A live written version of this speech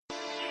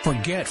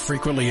Forget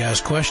frequently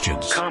asked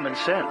questions. Common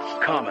sense,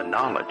 common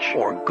knowledge,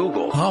 or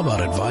Google. How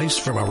about advice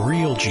from a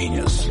real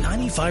genius?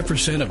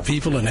 95% of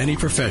people in any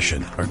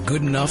profession are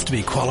good enough to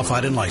be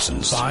qualified and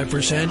licensed.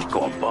 5%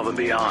 go above and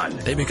beyond.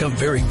 They become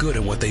very good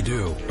at what they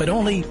do, but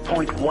only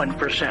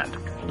 0.1%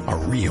 are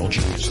real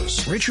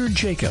geniuses. Richard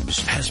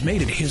Jacobs has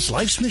made it his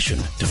life's mission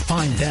to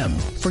find them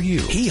for you.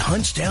 He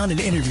hunts down and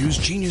interviews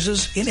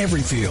geniuses in every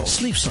field: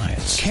 sleep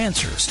science,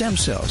 cancer, stem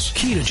cells,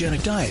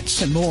 ketogenic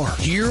diets, and more.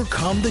 Here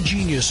come the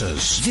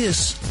geniuses.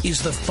 This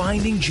is the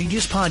Finding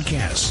Genius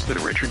Podcast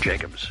with Richard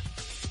Jacobs.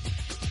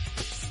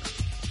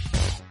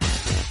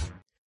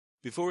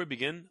 Before we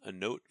begin, a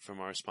note from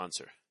our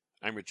sponsor.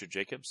 I'm Richard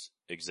Jacobs,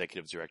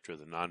 Executive Director of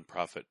the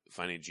nonprofit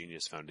Finding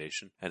Genius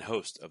Foundation and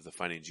host of the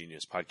Finding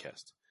Genius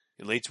Podcast.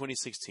 In late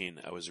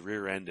 2016, I was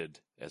rear-ended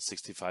at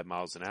 65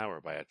 miles an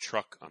hour by a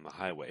truck on the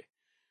highway,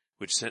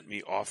 which sent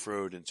me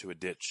off-road into a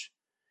ditch.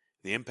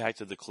 The impact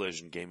of the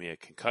collision gave me a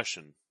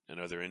concussion and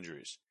other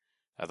injuries.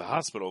 At the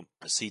hospital,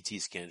 a CT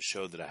scan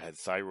showed that I had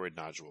thyroid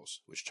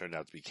nodules, which turned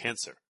out to be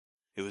cancer.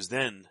 It was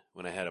then,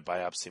 when I had a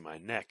biopsy of my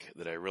neck,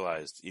 that I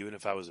realized even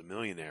if I was a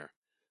millionaire,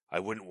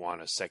 I wouldn't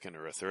want a second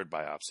or a third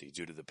biopsy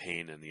due to the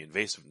pain and the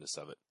invasiveness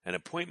of it. And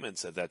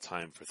appointments at that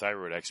time for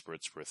thyroid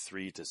experts were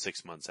 3 to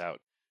 6 months out.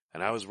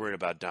 And I was worried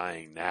about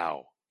dying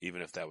now,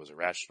 even if that was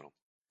irrational.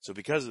 So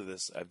because of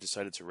this, I've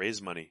decided to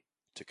raise money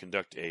to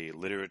conduct a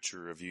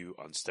literature review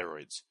on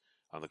steroids,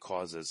 on the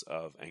causes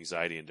of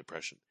anxiety and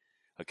depression,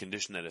 a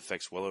condition that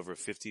affects well over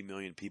 50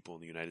 million people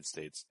in the United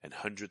States and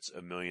hundreds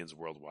of millions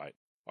worldwide.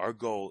 Our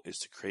goal is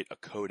to create a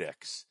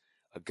codex,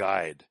 a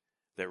guide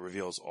that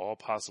reveals all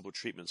possible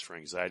treatments for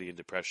anxiety and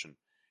depression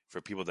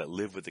for people that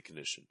live with the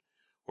condition,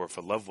 or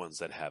for loved ones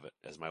that have it,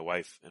 as my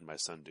wife and my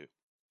son do.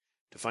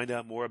 To find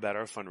out more about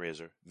our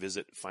fundraiser,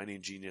 visit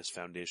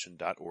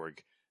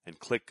findinggeniusfoundation.org and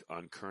click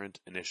on current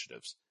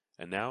initiatives.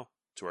 And now,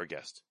 to our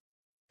guest.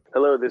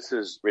 Hello, this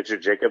is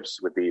Richard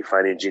Jacobs with the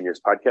Finding Genius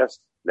Podcast,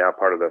 now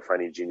part of the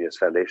Finding Genius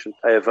Foundation.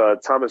 I have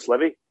Thomas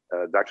Levy.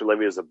 Dr.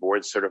 Levy is a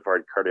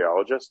board-certified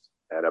cardiologist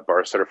and a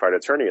bar-certified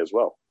attorney as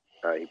well.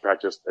 He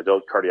practiced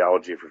adult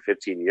cardiology for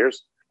 15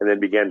 years and then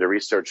began to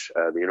research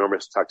the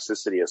enormous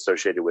toxicity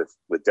associated with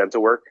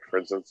dental work, for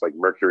instance, like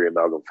mercury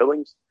amalgam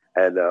fillings,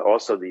 and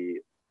also the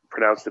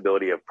pronounced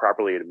ability of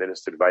properly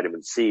administered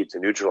vitamin C to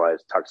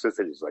neutralize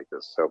toxicities like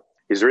this. So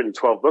he's written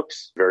 12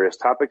 books, various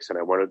topics, and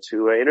I wanted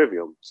to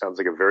interview him. Sounds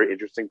like a very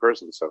interesting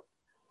person. So,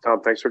 Tom,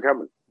 thanks for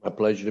coming. My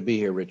pleasure to be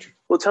here, Richard.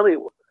 Well, tell me,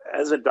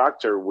 as a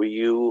doctor, were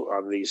you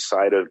on the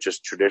side of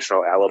just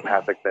traditional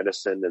allopathic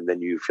medicine, and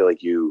then you feel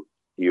like you've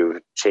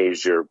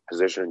changed your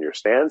position and your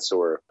stance?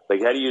 Or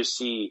like, how do you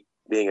see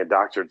being a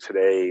doctor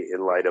today in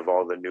light of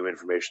all the new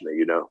information that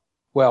you know?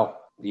 Well,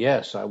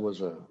 yes, I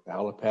was an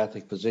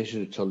allopathic physician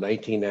until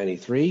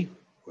 1993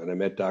 when I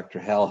met Dr.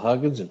 Hal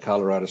Huggins in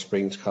Colorado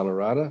Springs,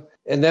 Colorado.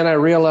 And then I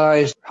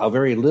realized how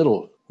very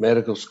little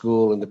medical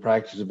school and the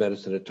practice of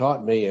medicine had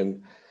taught me.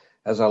 And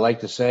as I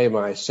like to say,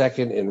 my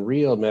second and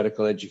real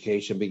medical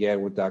education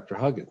began with Dr.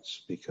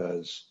 Huggins,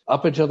 because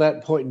up until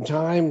that point in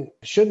time,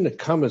 it shouldn't have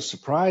come as a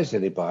surprise to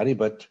anybody,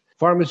 but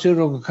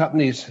pharmaceutical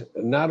companies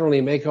not only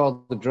make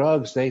all the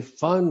drugs, they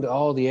fund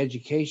all the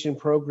education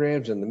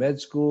programs and the med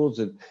schools.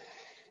 And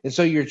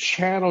so you're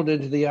channeled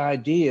into the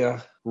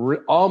idea,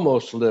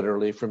 almost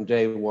literally from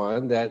day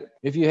one, that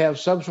if you have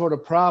some sort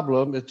of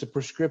problem, it's a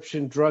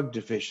prescription drug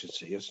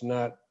deficiency. It's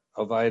not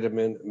a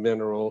vitamin,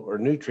 mineral, or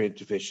nutrient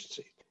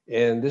deficiency.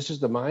 And this is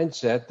the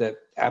mindset that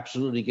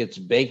absolutely gets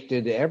baked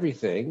into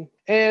everything.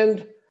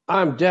 And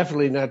I'm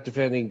definitely not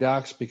defending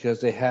docs because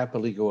they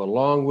happily go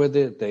along with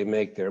it. They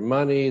make their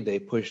money. They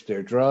push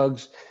their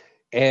drugs.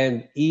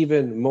 And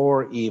even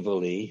more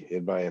evilly,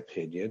 in my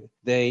opinion,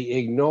 they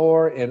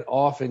ignore and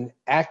often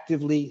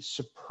actively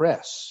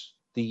suppress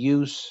the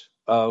use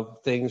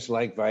of things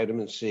like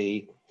vitamin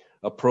C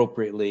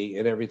appropriately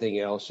and everything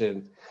else.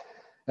 And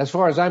as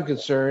far as I'm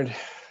concerned,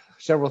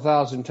 several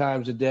thousand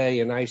times a day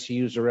in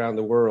ICUs around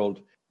the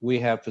world, we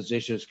have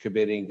physicians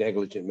committing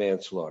negligent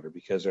manslaughter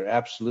because they're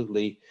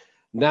absolutely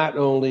not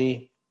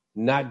only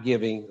not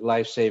giving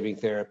life-saving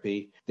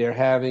therapy, they're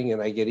having,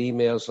 and I get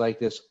emails like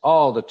this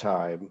all the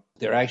time,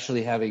 they're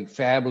actually having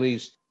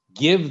families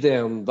give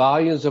them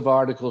volumes of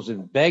articles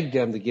and beg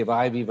them to give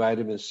IV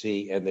vitamin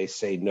C, and they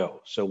say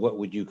no. So what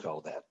would you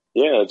call that?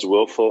 Yeah, it's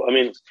willful. I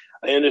mean,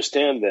 I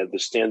understand that the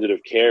standard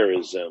of care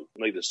is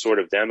like the sword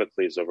of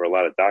Damocles over a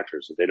lot of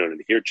doctors. If they don't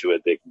adhere to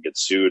it, they can get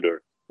sued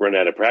or run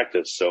out of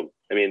practice. So,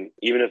 I mean,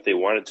 even if they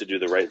wanted to do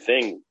the right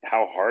thing,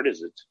 how hard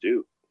is it to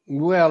do?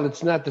 Well,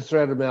 it's not the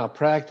threat of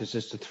malpractice.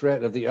 It's the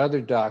threat of the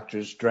other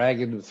doctors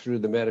dragging them through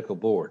the medical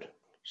board.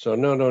 So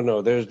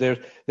no.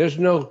 There's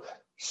no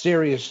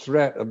serious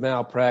threat of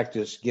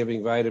malpractice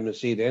giving vitamin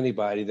C to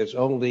anybody. There's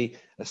only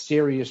a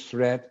serious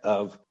threat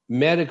of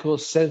medical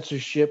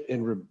censorship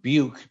and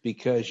rebuke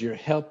because you're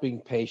helping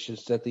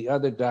patients that the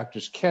other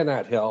doctors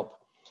cannot help,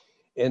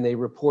 and they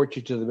report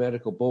you to the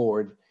medical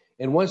board.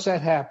 And once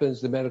that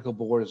happens, the medical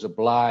board is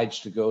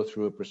obliged to go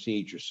through a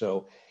procedure.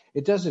 So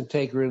it doesn't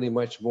take really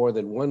much more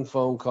than one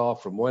phone call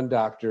from one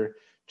doctor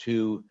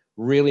to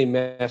really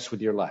mess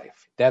with your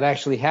life. That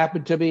actually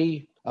happened to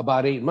me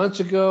about 8 months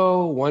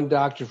ago. One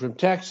doctor from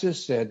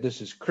Texas said,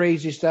 this is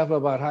crazy stuff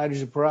about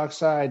hydrogen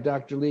peroxide.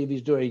 Dr.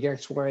 Levy's doing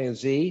X, Y, and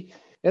Z.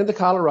 And the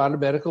Colorado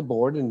Medical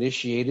Board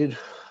initiated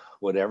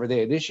whatever.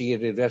 They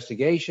initiated an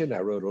investigation. I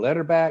wrote a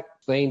letter back,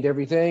 explained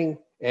everything.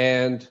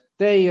 And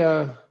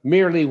they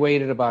merely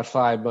waited about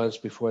 5 months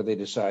before they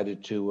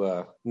decided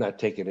to not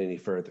take it any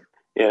further.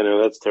 Yeah,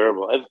 no, that's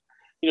terrible.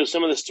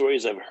 Some of the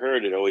stories I've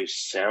heard, it always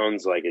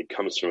sounds like it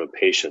comes from a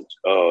patient.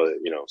 Oh,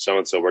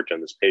 so-and-so worked on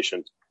this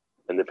patient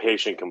and the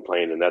patient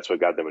complained and that's what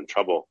got them in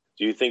trouble.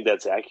 Do you think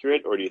that's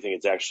accurate, or do you think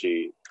it's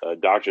actually a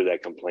doctor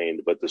that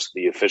complained, but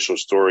the official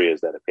story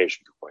is that a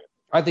patient complained?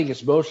 I think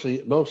it's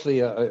mostly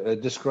a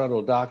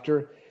disgruntled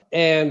doctor,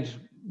 and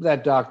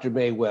that doctor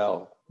may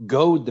well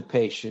goad the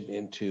patient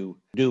into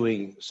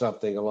doing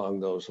something along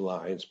those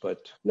lines.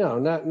 But no,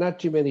 not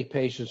too many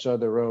patients on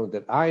their own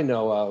that I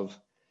know of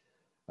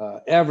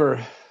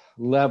ever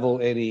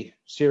level any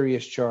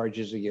serious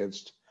charges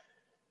against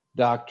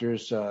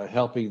doctors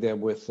helping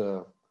them with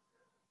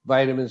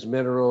vitamins,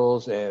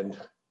 minerals, and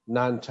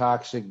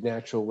non-toxic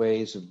natural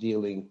ways of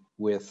dealing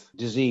with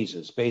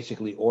diseases,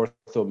 basically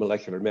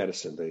orthomolecular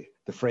medicine,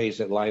 the phrase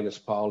that Linus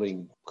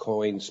Pauling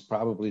coined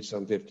probably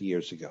some 50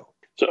 years ago.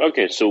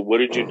 So what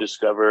did you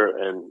discover,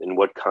 and in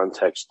what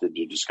context did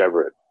you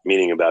discover it,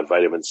 meaning about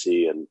vitamin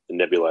C and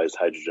nebulized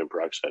hydrogen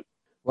peroxide?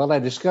 Well, I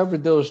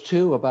discovered those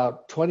two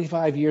about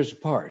 25 years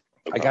apart.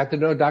 Okay. I got to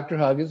know Dr.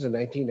 Huggins in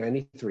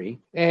 1993,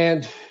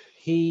 and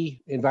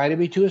he invited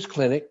me to his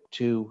clinic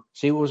to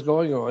see what was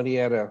going on. He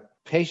had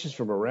patients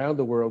from around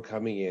the world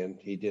coming in.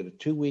 He did a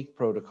 2-week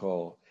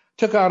protocol,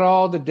 took out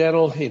all the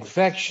dental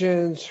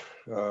infections,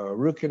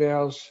 root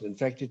canals,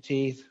 infected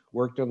teeth,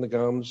 worked on the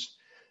gums,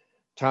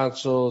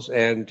 tonsils,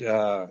 and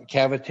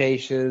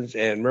cavitations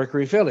and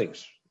mercury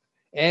fillings.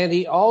 And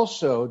he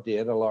also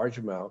did a large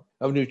amount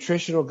of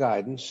nutritional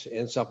guidance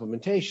and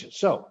supplementation.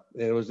 So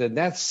it was in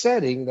that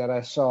setting that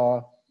I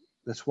saw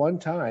this one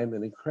time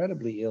an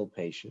incredibly ill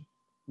patient,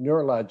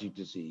 neurologic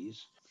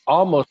disease,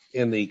 almost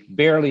in the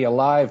barely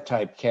alive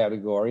type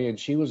category. And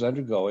she was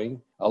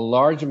undergoing a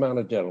large amount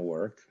of dental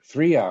work,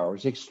 3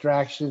 hours,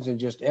 extractions, and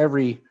just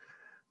every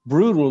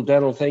brutal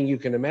dental thing you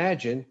can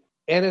imagine.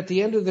 And at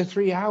the end of the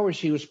 3 hours,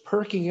 she was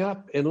perking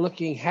up and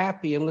looking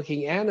happy and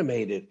looking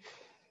animated.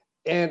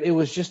 And it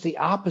was just the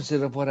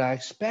opposite of what I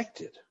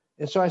expected.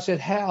 And so I said,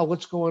 Hal,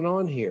 what's going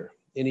on here?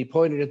 And he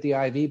pointed at the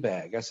IV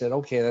bag. I said,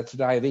 okay, that's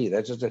an IV.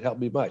 That doesn't help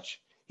me much.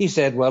 He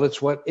said, well,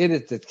 it's what's in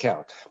it that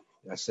counts.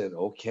 I said,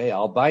 okay,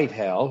 I'll bite,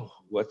 Hal.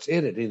 What's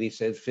in it? And he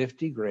said,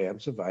 50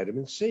 grams of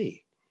vitamin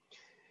C.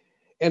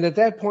 And at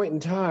that point in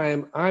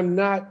time, I'm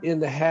not in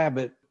the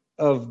habit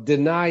of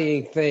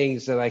denying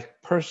things that I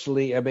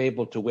personally am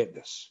able to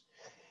witness.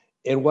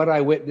 And what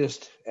I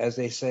witnessed, as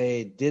they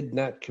say, did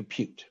not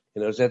compute.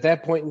 And it was at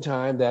that point in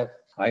time that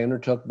I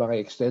undertook my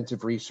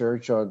extensive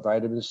research on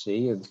vitamin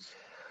C and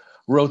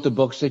wrote the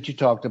books that you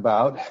talked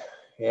about.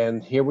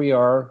 And here we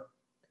are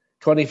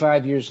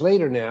 25 years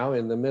later now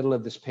in the middle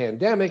of this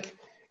pandemic.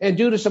 And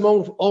due to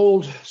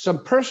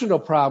some personal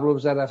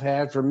problems that I've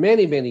had for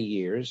many, many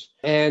years,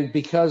 and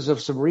because of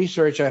some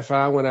research I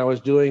found when I was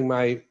doing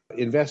my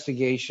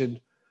investigation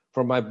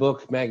for my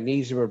book,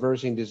 Magnesium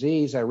Reversing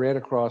Disease, I ran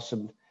across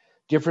some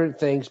different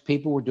things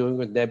people were doing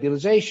with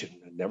nebulization.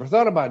 I never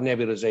thought about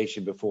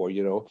nebulization before,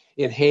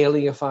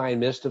 inhaling a fine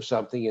mist of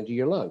something into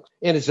your lungs.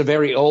 And it's a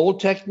very old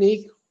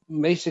technique,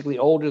 basically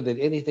older than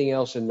anything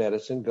else in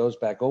medicine, goes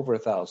back over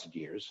 1,000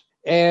 years.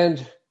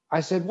 And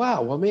I said,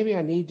 wow, well, maybe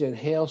I need to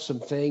inhale some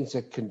things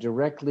that can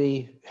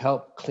directly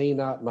help clean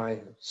out my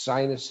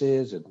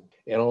sinuses. And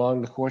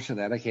along the course of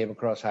that, I came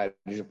across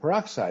hydrogen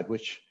peroxide,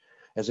 which,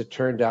 as it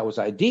turned out, was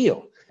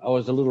ideal. I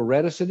was a little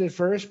reticent at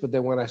first, but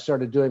then when I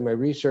started doing my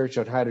research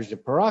on hydrogen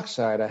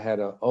peroxide, I had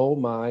a oh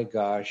my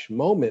gosh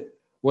moment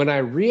when I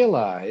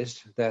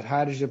realized that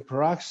hydrogen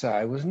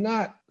peroxide was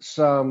not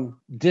some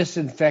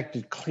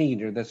disinfected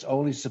cleaner that's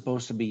only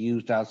supposed to be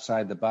used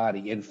outside the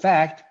body. In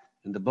fact,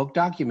 and the book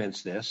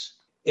documents this,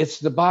 it's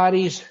the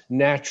body's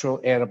natural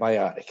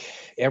antibiotic.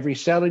 Every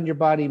cell in your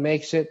body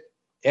makes it.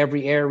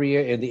 Every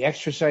area in the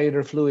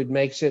extracellular fluid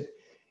makes it.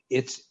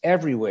 It's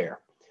everywhere.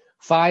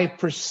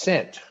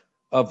 5%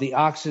 of the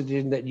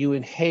oxygen that you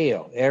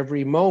inhale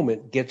every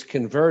moment gets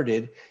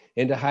converted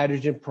into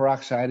hydrogen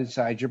peroxide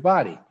inside your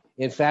body.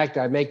 In fact,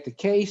 I make the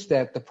case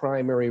that the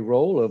primary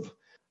role of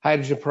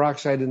hydrogen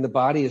peroxide in the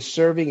body is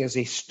serving as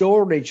a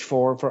storage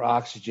form for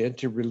oxygen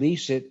to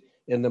release it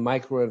in the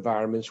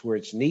microenvironments where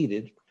it's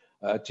needed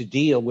to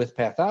deal with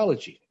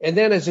pathology. And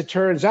then as it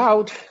turns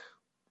out,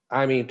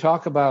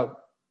 talk about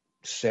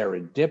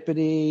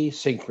serendipity,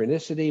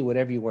 synchronicity,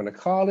 whatever you want to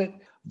call it,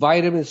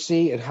 vitamin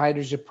C and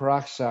hydrogen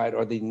peroxide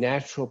are the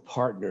natural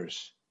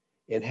partners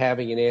in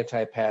having an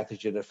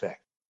anti-pathogen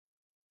effect.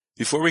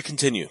 Before we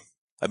continue,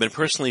 I've been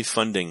personally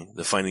funding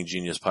the Finding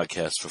Genius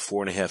podcast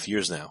for 4.5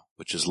 years now,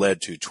 which has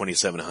led to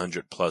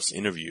 2,700 plus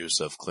interviews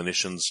of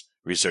clinicians,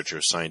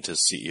 researchers,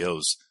 scientists,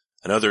 CEOs,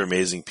 and other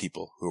amazing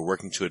people who are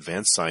working to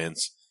advance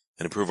science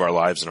and improve our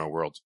lives and our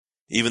world.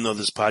 Even though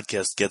this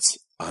podcast gets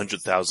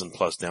 100,000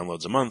 plus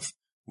downloads a month,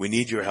 we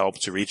need your help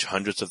to reach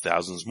hundreds of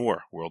thousands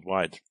more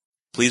worldwide.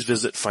 Please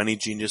visit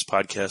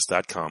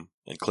FindingGeniusPodcast.com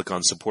and click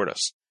on Support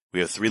Us. We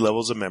have 3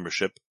 levels of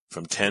membership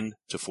from $10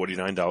 to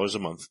 $49 a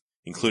month,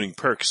 including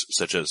perks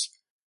such as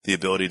the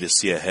ability to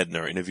see ahead in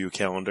our interview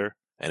calendar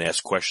and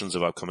ask questions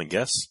of upcoming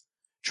guests,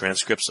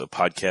 transcripts of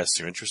podcasts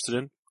you're interested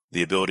in,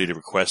 the ability to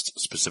request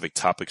specific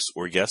topics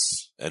or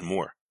guests, and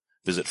more.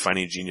 Visit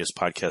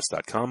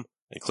FindingGeniusPodcast.com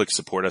and click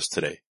Support Us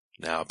today.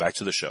 Now back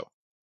to the show.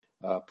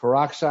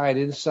 Peroxide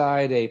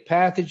inside a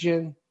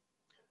pathogen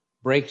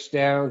breaks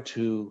down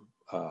to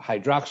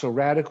hydroxyl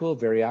radical,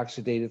 very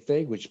oxidative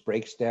thing, which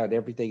breaks down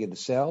everything in the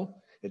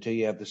cell until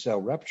you have the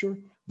cell rupture.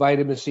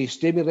 Vitamin C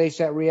stimulates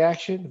that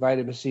reaction.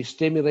 Vitamin C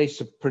stimulates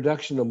the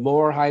production of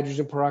more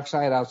hydrogen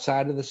peroxide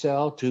outside of the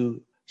cell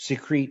to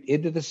secrete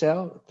into the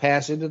cell,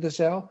 pass into the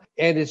cell.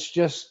 And it's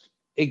just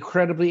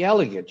incredibly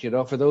elegant.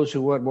 For those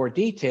who want more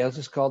details,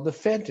 it's called the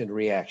Fenton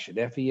reaction,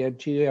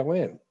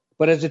 F-E-N-T-O-N.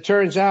 But as it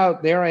turns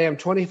out, there I am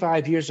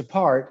 25 years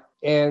apart,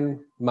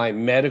 and my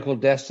medical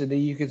destiny,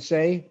 you could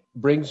say,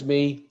 brings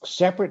me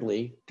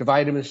separately to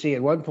vitamin C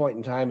at one point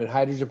in time and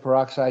hydrogen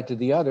peroxide to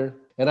the other.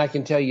 And I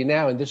can tell you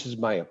now, and this is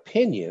my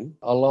opinion,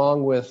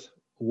 along with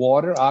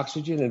water,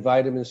 oxygen, and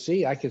vitamin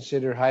C, I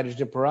consider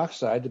hydrogen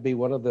peroxide to be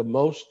one of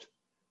the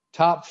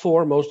top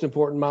 4 most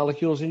important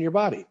molecules in your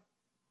body.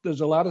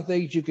 There's a lot of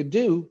things you could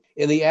do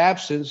in the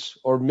absence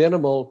or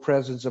minimal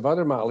presence of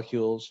other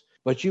molecules,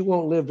 but you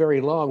won't live very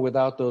long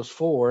without those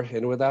 4.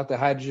 And without the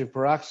hydrogen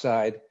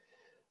peroxide,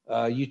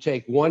 you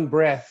take one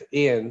breath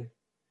in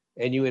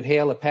and you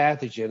inhale a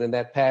pathogen, and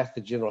that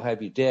pathogen will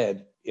have you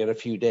dead in a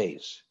few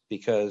days,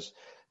 because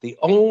the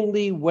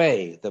only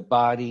way the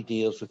body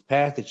deals with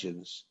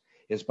pathogens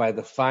is by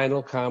the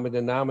final common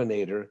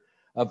denominator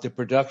of the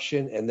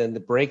production and then the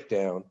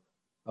breakdown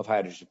of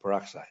hydrogen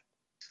peroxide.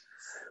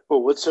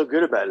 Well, what's so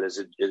good about it?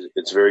 Is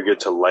it's very good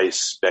to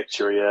lyse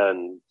bacteria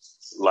and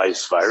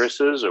lyse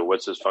viruses, or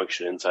what's its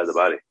function inside the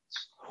body?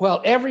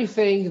 Well,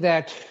 everything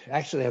that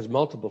actually has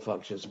multiple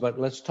functions, but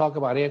let's talk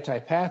about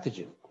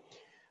antipathogen.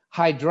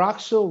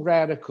 Hydroxyl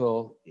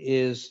radical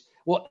is,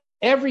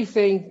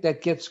 everything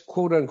that gets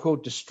quote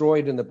unquote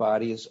destroyed in the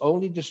body is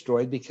only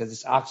destroyed because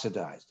it's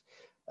oxidized.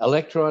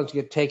 Electrons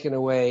get taken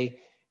away,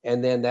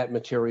 and then that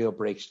material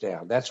breaks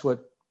down. That's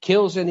what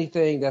kills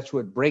anything. That's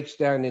what breaks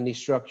down any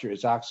structure,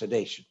 is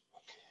oxidation.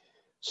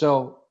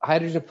 So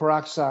hydrogen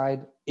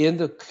peroxide, in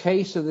the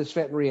case of this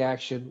Fenton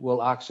reaction, will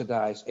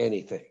oxidize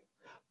anything.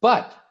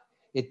 But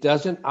it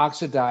doesn't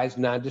oxidize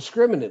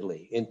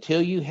non-discriminately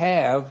until you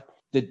have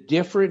the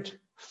different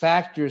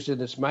factors in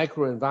this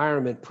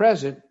microenvironment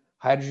present.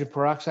 Hydrogen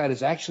peroxide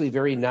is actually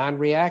very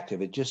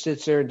non-reactive. It just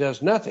sits there and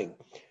does nothing.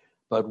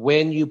 But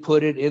when you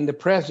put it in the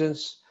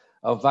presence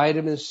of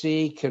vitamin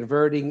C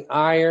converting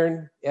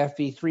iron,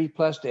 Fe3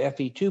 plus to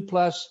Fe2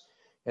 plus,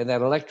 and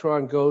that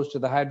electron goes to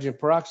the hydrogen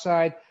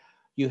peroxide,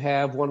 you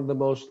have one of the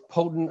most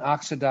potent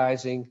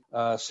oxidizing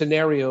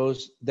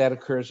scenarios that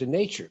occurs in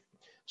nature.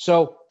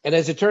 So, and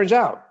as it turns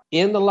out,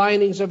 in the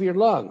linings of your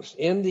lungs,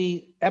 in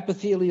the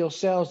epithelial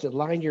cells that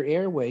line your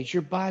airways,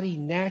 your body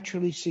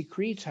naturally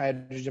secretes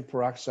hydrogen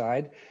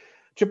peroxide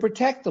to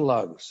protect the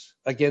lungs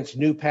against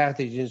new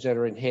pathogens that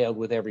are inhaled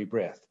with every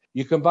breath.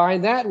 You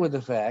combine that with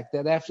the fact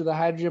that after the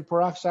hydrogen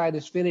peroxide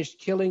is finished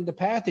killing the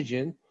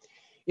pathogen,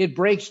 it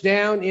breaks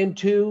down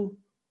into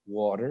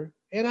water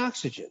and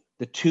oxygen.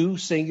 The 2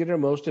 singular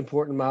most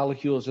important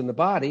molecules in the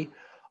body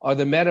are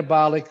the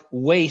metabolic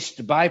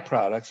waste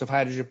byproducts of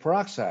hydrogen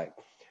peroxide.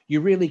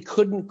 You really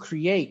couldn't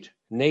create,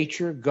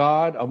 nature,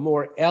 God, a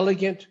more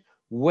elegant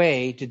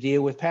way to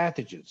deal with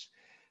pathogens.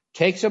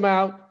 Takes them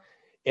out,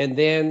 and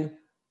then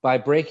by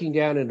breaking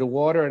down into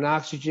water and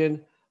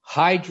oxygen,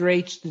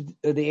 hydrates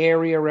the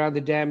area around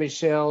the damaged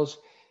cells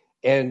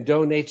and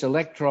donates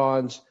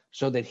electrons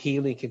so that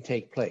healing can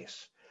take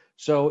place.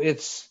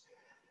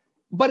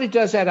 But it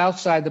does that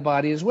outside the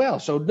body as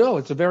well. So no,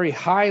 it's a very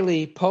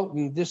highly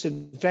potent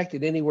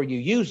disinfectant anywhere you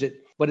use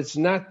it, but it's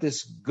not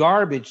this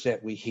garbage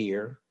that we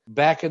hear.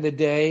 Back in the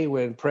day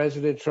when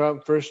President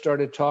Trump first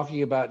started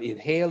talking about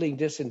inhaling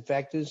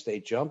disinfectants,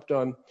 they jumped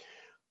on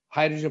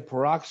hydrogen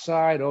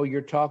peroxide. Oh,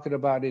 you're talking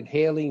about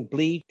inhaling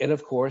bleach. And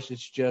of course,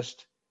 it's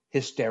just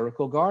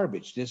hysterical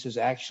garbage. This is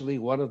actually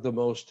one of the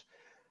most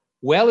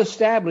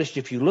well-established,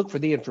 if you look for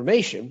the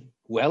information,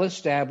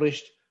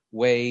 well-established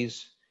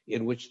ways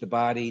in which the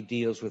body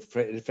deals with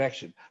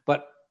infection.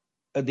 But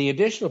the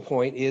additional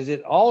point is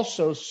it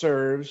also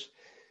serves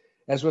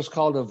as what's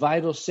called a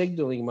vital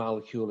signaling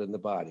molecule in the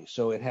body.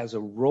 So it has a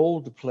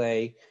role to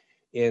play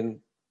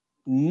in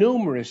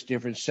numerous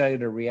different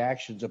cellular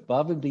reactions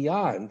above and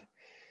beyond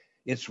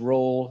its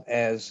role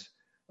as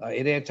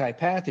an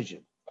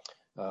antipathogen.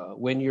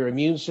 When your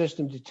immune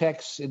system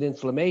detects an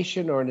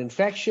inflammation or an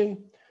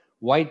infection,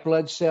 white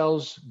blood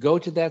cells go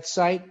to that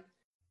site.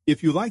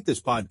 If you like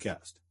this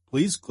podcast,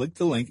 please click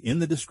the link in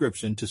the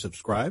description to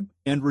subscribe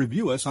and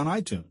review us on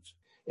iTunes.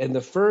 And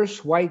the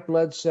first white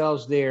blood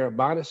cells there,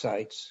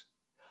 monocytes,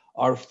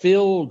 are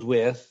filled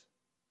with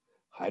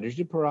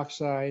hydrogen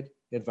peroxide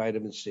and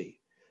vitamin C.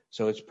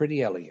 So it's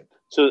pretty elegant.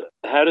 So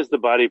how does the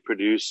body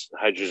produce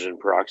hydrogen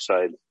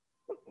peroxide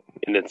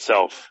in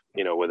itself,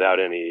 without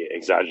any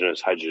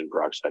exogenous hydrogen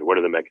peroxide? What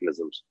are the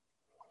mechanisms?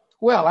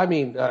 Well, I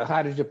mean,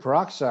 hydrogen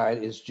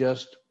peroxide is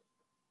just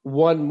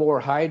one more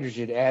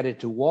hydrogen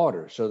added to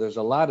water. So there's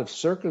a lot of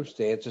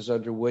circumstances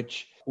under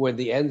which, when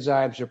the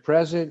enzymes are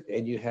present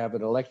and you have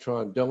an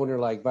electron donor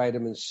like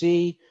vitamin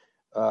C,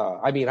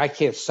 I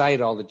can't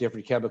cite all the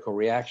different chemical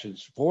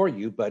reactions for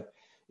you, but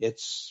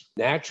it's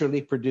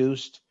naturally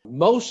produced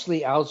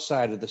mostly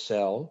outside of the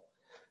cell.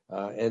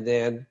 And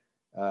then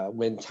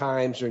when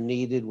times are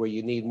needed where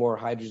you need more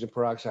hydrogen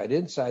peroxide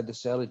inside the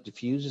cell, it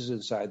diffuses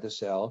inside the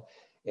cell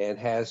and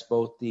has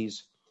both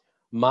these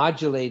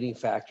modulating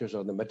factors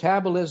on the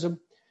metabolism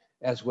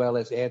as well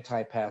as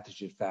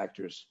anti-pathogen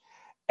factors,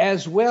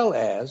 as well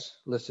as,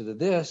 listen to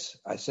this,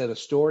 I said a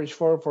storage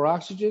form for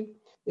oxygen.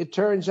 It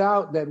turns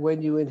out that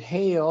when you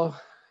inhale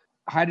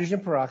hydrogen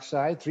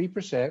peroxide,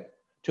 3%,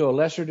 to a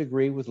lesser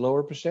degree with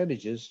lower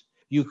percentages,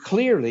 you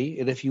clearly,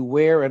 and if you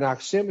wear an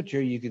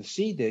oximeter, you can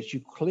see this, you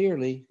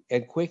clearly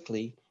and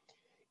quickly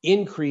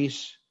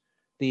increase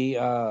the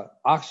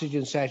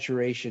oxygen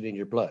saturation in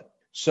your blood.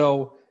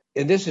 So,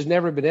 and this has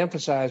never been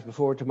emphasized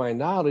before to my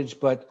knowledge,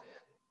 but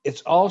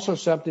it's also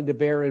something to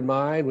bear in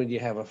mind when you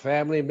have a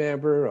family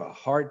member, a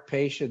heart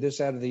patient, this,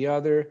 that, or the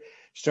other,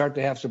 start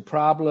to have some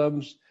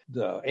problems.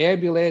 The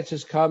ambulance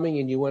is coming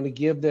and you want to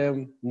give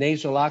them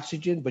nasal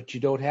oxygen, but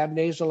you don't have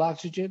nasal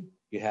oxygen.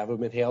 You have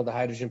them inhale the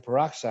hydrogen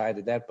peroxide,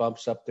 and that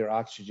bumps up their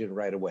oxygen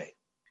right away.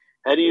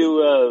 How do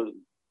you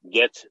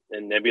get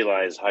and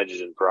nebulize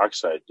hydrogen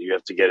peroxide? Do you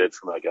have to get it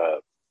from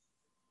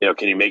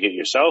can you make it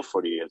yourself,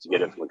 or do you have to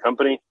get it from a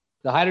company?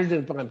 The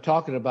hydrogen I'm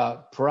talking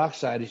about,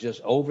 peroxide, is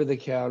just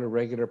over-the-counter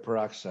regular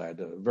peroxide.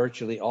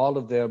 Virtually all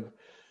of them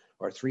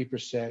are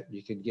 3%.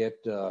 You can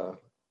get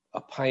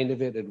a pint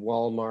of it at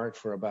Walmart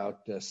for about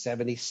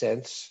 70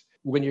 cents.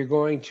 When you're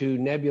going to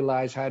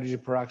nebulize hydrogen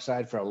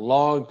peroxide for a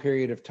long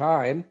period of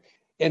time,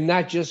 and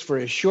not just for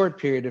a short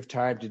period of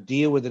time to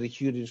deal with an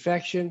acute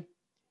infection,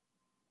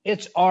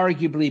 it's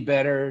arguably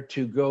better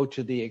to go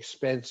to the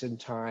expense and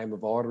time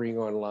of ordering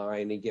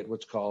online and get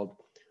what's called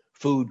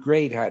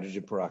food-grade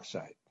hydrogen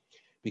peroxide,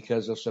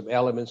 because of some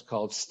elements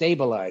called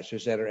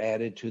stabilizers that are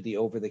added to the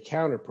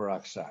over-the-counter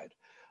peroxide.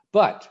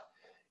 But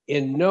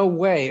in no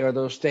way are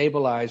those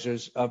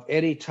stabilizers of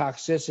any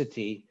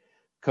toxicity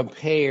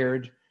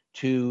compared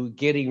to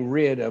getting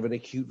rid of an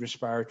acute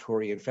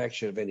respiratory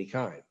infection of any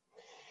kind.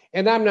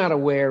 And I'm not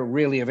aware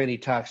really of any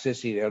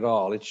toxicity at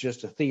all. It's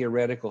just a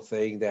theoretical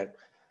thing that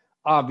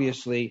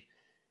obviously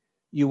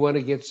you want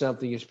to get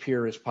something as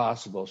pure as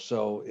possible.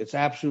 So it's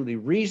absolutely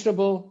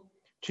reasonable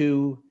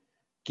to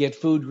get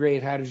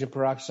food-grade hydrogen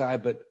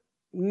peroxide, but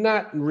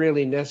not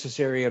really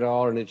necessary at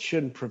all, and it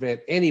shouldn't prevent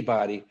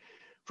anybody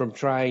from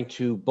trying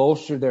to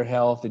bolster their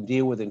health and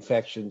deal with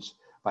infections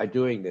by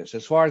doing this.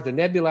 As far as the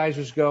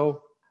nebulizers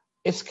go,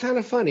 it's kind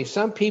of funny.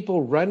 Some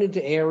people run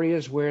into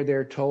areas where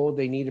they're told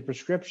they need a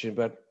prescription,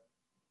 but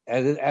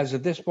as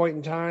of this point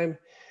in time,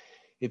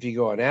 if you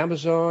go on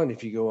Amazon,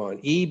 if you go on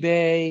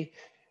eBay,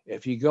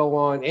 if you go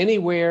on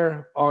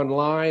anywhere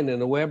online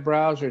in a web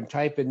browser and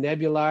type in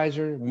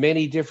nebulizer,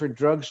 many different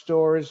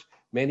drugstores,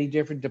 many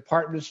different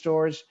department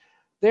stores,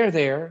 they're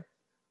there.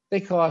 They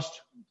cost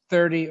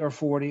 $30 or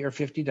 $40 or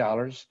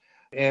 $50,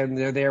 and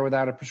they're there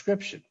without a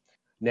prescription.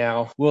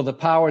 Now, will the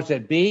powers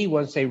that be,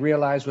 once they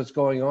realize what's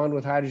going on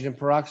with hydrogen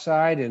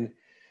peroxide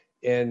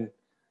and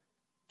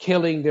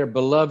killing their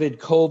beloved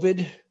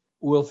COVID,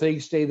 will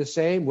things stay the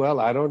same? Well,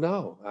 I don't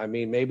know. I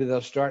mean, maybe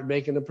they'll start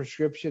making a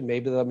prescription.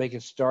 Maybe they'll make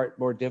it start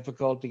more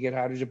difficult to get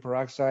hydrogen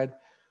peroxide.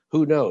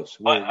 Who knows?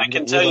 I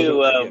can tell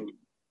you,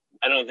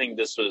 I don't think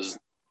this was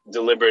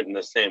deliberate in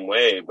the same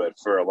way, but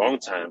for a long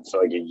time,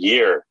 for like a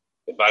year,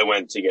 if I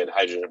went to get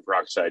hydrogen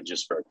peroxide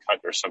just for a cut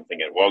or something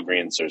at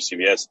Walgreens or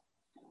CVS,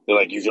 they're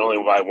like, you can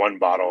only buy one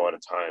bottle at a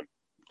time.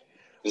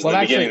 Because in the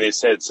beginning, they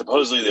said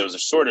supposedly there was a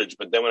shortage,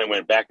 but then when I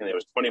went back and there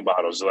was 20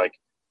 bottles, they're like,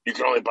 you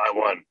can only buy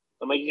one.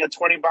 I'm like, you got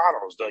 20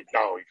 bottles. They're like,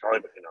 no, you can only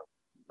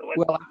buy,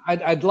 Well,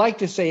 I'd like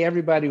to say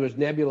everybody was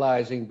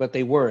nebulizing, but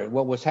they weren't.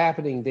 What was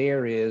happening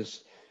there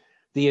is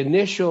the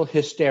initial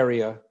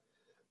hysteria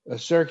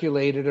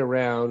circulated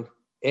around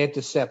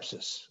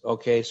antisepsis,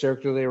 okay?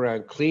 Circulated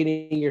around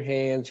cleaning your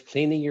hands,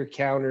 cleaning your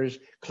counters,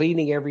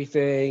 cleaning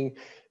everything,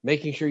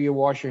 making sure you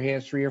wash your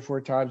hands 3 or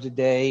 4 times a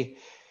day.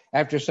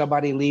 After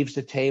somebody leaves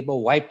the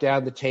table, wipe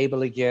down the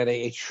table again.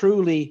 A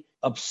truly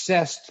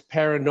obsessed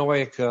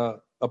paranoia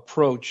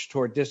approach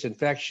toward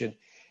disinfection.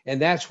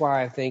 And that's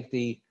why I think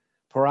the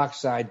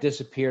peroxide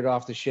disappeared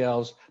off the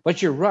shelves.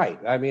 But you're right.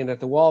 I mean, at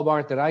the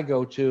Walmart that I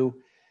go to,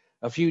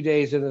 a few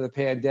days into the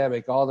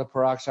pandemic, all the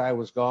peroxide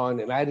was gone,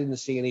 and I didn't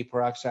see any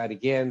peroxide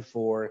again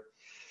for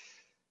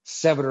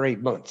 7 or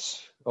 8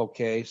 months.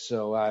 Okay,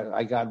 so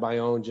I got my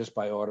own just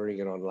by ordering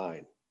it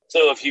online.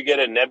 So if you get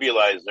a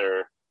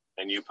nebulizer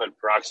and you put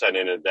peroxide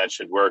in it, that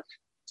should work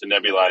to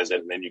nebulize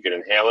it, and then you can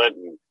inhale it.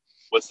 And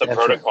what's the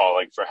protocol,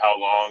 like for how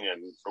long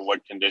and for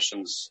what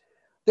conditions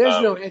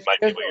might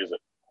people use it?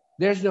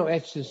 There's no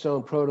etched in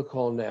stone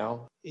protocol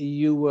now.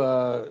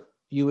 You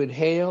you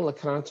inhale a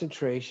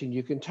concentration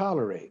you can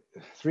tolerate,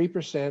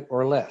 3%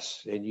 or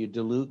less, and you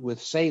dilute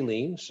with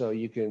saline. So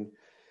you can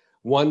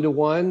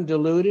 1-to-1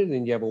 dilute it,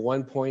 and you have a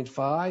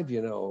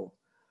 1.5,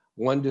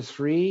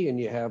 1-to-3, and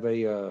you have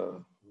a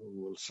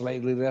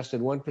slightly less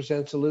than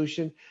 1%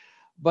 solution.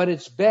 But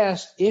it's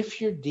best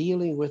if you're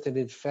dealing with an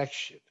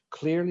infection,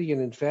 clearly an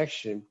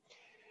infection.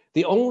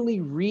 The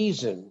only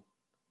reason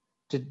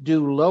to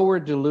do lower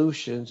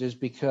dilutions is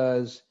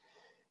because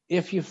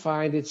if you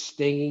find it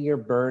stinging or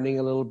burning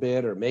a little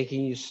bit or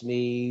making you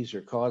sneeze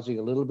or causing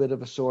a little bit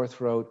of a sore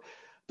throat,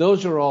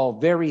 those are all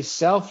very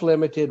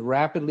self-limited,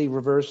 rapidly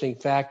reversing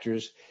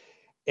factors.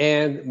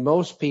 And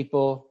most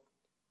people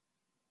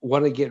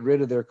want to get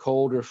rid of their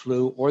cold or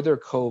flu or their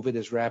COVID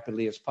as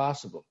rapidly as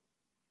possible.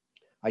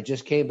 I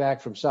just came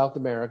back from South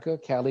America,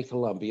 Cali,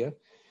 Colombia,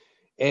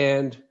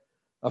 and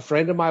a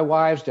friend of my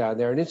wife's down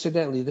there. And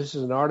incidentally, this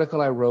is an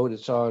article I wrote.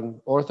 It's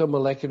on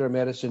Orthomolecular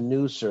Medicine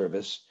News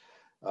Service,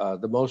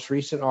 the most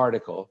recent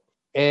article.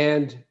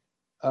 And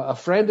a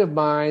friend of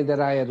mine that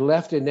I had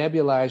left a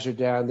nebulizer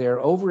down there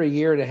over a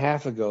year and a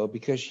half ago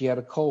because she had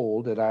a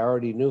cold, and I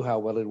already knew how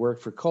well it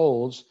worked for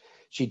colds.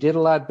 She did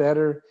a lot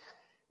better,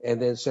 and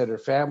then said her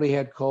family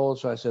had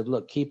colds. So I said,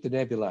 look, keep the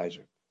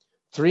nebulizer.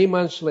 3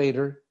 months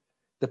later,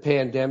 the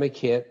pandemic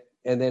hit.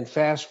 And then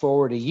fast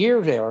forward a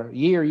year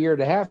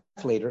and a half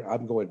later,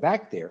 I'm going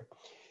back there.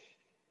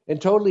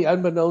 And totally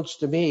unbeknownst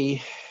to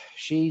me,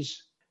 she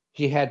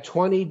had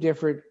 20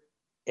 different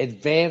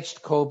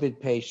advanced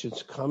COVID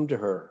patients come to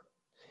her.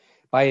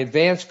 By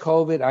advanced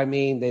COVID, I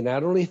mean they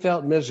not only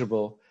felt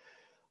miserable,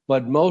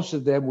 but most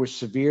of them were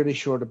severely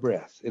short of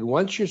breath. And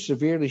once you're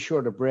severely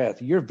short of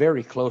breath, you're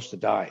very close to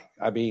dying.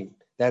 I mean,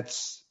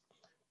 that's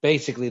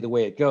basically the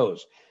way it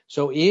goes.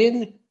 So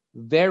in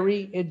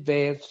very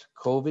advanced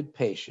COVID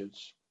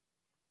patients,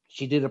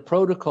 she did a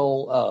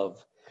protocol of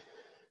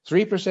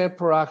 3%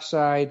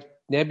 peroxide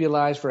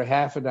nebulized for a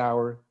half an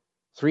hour,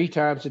 3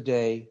 times a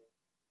day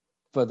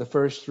for the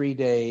first 3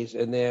 days.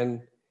 And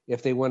then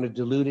if they want to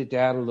dilute it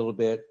down a little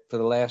bit for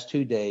the last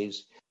 2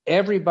 days,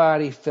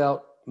 everybody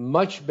felt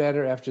much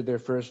better after their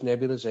first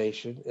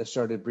nebulization and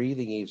started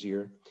breathing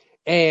easier.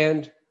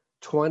 And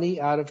 20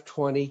 out of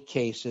 20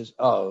 cases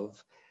of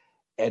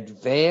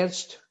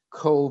advanced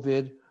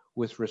COVID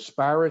with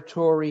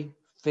respiratory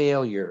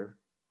failure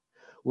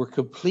were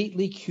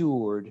completely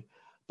cured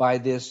by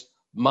this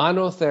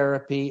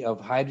monotherapy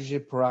of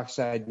hydrogen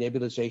peroxide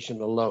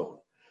nebulization alone.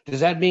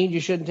 Does that mean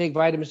you shouldn't take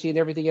vitamin C and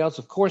everything else?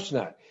 Of course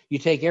not. You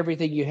take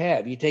everything you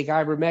have. You take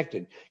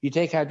ivermectin. You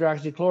take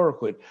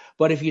hydroxychloroquine.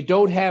 But if you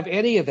don't have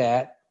any of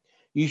that,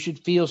 you should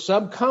feel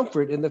some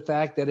comfort in the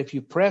fact that if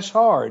you press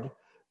hard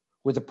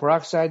with the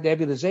peroxide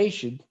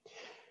nebulization,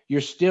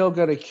 you're still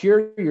going to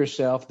cure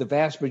yourself the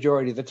vast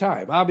majority of the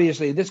time.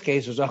 Obviously, in this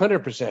case, it was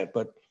 100%,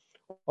 but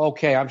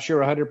okay, I'm sure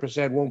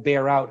 100% won't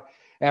bear out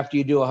after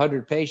you do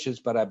 100 patients,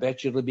 but I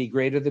bet you it'll be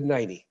greater than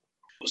 90.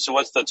 So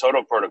what's the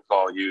total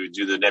protocol? You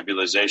do the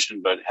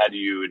nebulization, but how do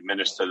you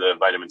administer the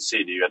vitamin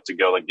C? Do you have to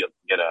go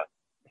get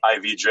a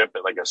IV drip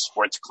at like a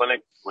sports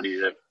clinic? What do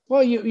you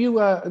do?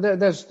 Well,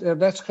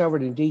 that's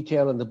covered in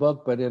detail in the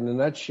book, but in a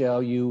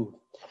nutshell, you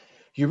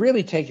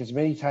really take as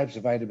many types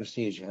of vitamin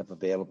C as you have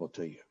available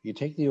to you. You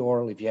take the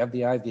oral. If you have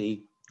the IV,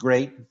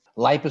 great.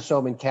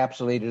 Liposome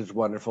encapsulated is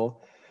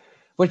wonderful.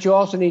 But you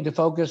also need to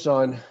focus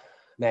on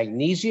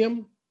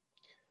magnesium,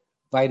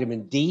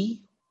 vitamin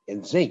D,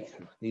 and zinc.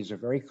 These are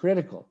very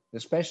critical,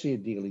 especially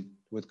in dealing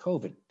with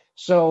COVID.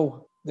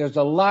 So there's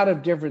a lot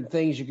of different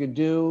things you can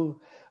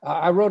do.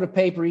 I wrote a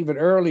paper even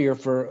earlier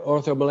for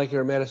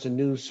Orthomolecular Medicine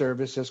News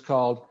Service. It's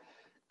called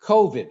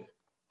COVID,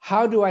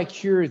 How Do I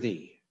Cure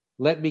Thee?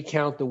 Let me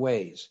count the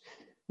ways.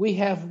 We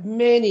have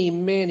many,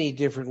 many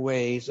different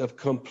ways of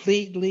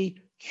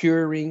completely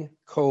curing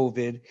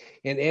COVID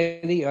and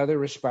any other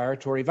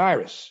respiratory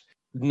virus.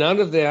 None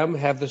of them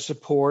have the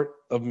support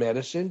of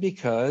medicine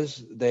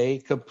because they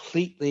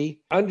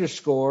completely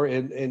underscore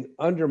and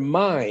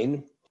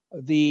undermine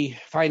the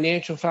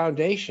financial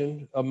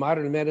foundation of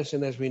modern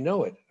medicine as we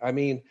know it. I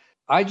mean,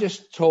 I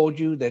just told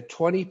you that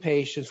 20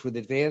 patients with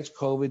advanced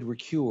COVID were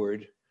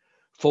cured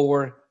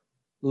for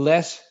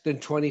less than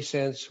 20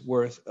 cents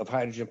worth of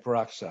hydrogen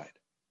peroxide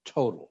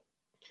total.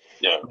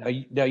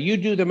 Yeah. Now you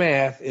do the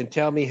math and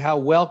tell me how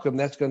welcome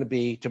that's going to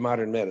be to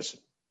modern medicine.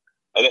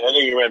 I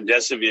think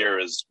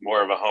remdesivir is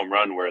more of a home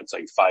run where it's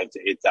like 5,000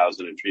 to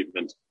 8,000 in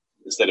treatment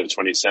instead of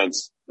 20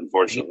 cents,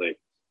 unfortunately.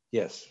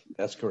 Yes,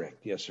 that's correct.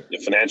 Yes, sir. The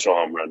financial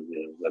home run,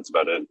 that's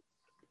about it.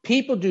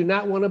 People do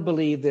not want to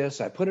believe this.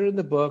 I put it in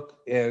the book,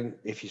 and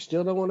if you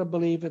still don't want to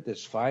believe it,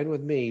 that's fine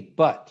with me.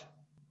 But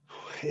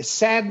it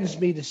saddens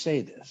me to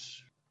say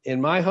this.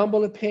 In my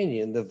humble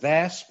opinion, the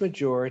vast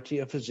majority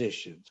of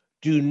physicians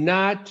do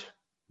not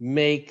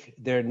make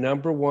their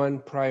number one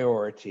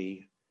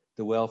priority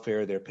the welfare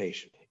of their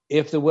patient.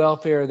 If the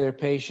welfare of their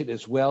patient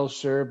is well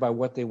served by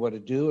what they want to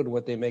do and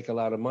what they make a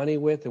lot of money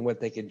with and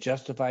what they can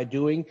justify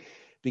doing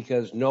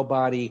because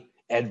nobody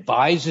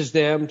advises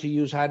them to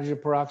use hydrogen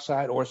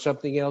peroxide or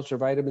something else or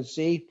vitamin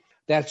C,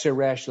 that's their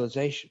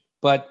rationalization.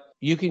 But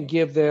you can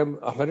give them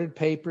 100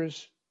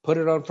 papers, put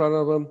it in front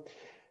of them.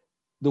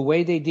 The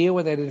way they deal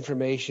with that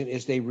information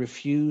is they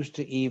refuse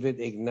to even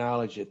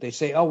acknowledge it. They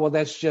say, oh, well,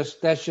 that's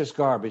just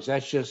garbage.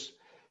 That's just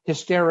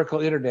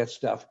hysterical internet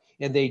stuff.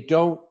 And they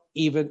don't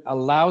even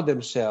allow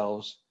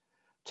themselves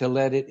to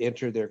let it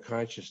enter their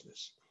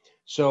consciousness.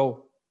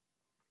 So,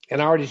 and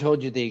I already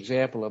told you the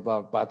example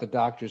about the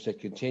doctors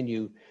that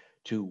continue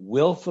to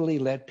willfully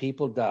let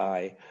people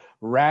die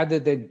rather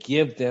than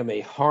give them a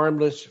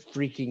harmless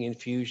freaking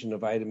infusion of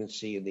vitamin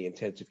C in the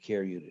intensive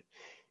care unit.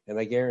 And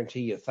I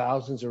guarantee you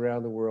thousands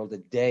around the world a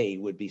day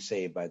would be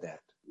saved by that.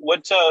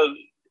 What,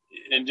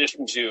 in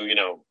addition to,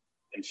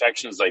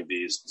 infections like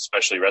these,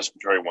 especially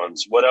respiratory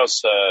ones, what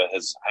else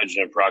has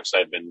hydrogen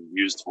peroxide been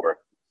used for?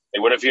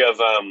 Like, what if you have,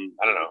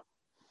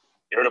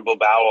 irritable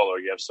bowel, or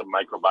you have some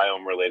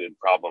microbiome related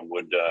problem?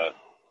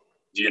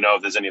 Do you know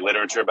if there's any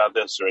literature about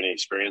this or any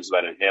experience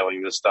about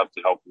inhaling this stuff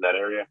to help in that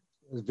area?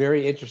 It's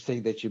very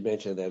interesting that you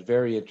mentioned that.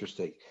 Very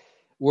interesting.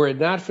 Were it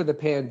not for the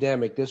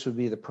pandemic, this would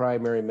be the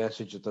primary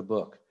message of the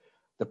book.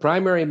 The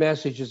primary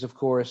message is, of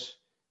course,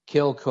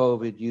 kill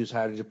COVID, use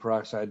hydrogen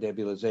peroxide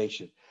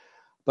nebulization.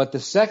 But the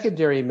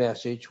secondary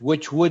message,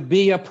 which would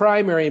be a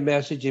primary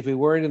message if we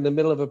weren't in the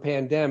middle of a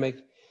pandemic,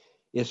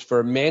 is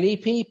for many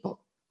people,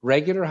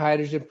 regular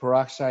hydrogen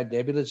peroxide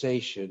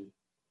nebulization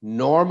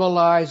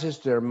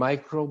normalizes their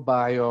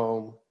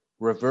microbiome,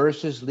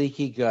 reverses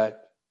leaky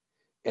gut,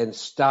 and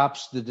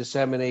stops the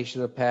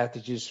dissemination of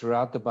pathogens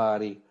throughout the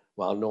body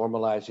while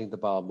normalizing the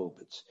bowel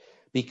movements.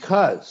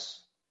 Because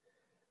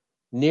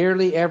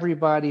nearly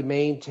everybody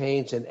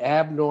maintains an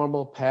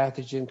abnormal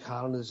pathogen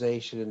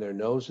colonization in their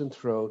nose and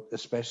throat,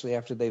 especially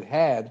after they've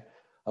had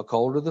a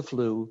cold or the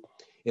flu.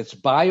 It's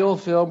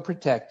biofilm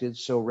protected,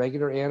 so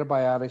regular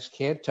antibiotics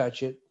can't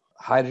touch it.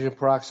 Hydrogen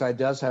peroxide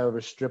does,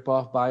 however, strip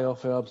off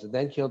biofilms and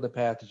then kill the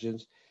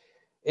pathogens.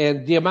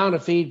 And the amount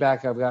of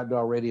feedback I've gotten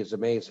already is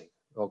amazing.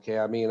 Okay,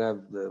 I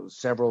mean,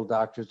 several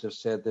doctors have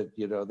said that,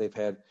 they've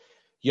had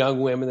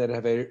young women that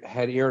have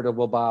had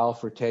irritable bowel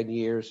for 10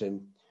 years,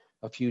 and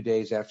a few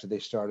days after they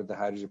started the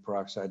hydrogen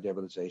peroxide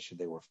nebulization,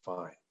 they were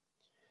fine.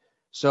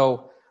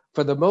 So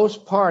for the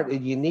most part,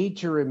 you need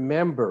to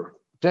remember,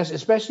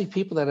 especially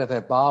people that have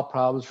had bowel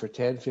problems for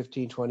 10,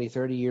 15, 20,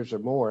 30 years or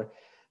more,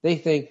 they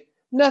think,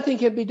 nothing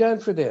can be done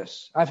for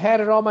this. I've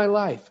had it all my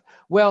life.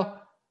 Well,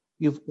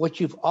 what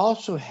you've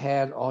also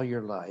had all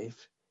your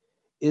life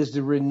is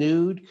the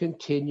renewed,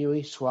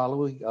 continuing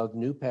swallowing of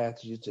new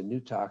pathogens and new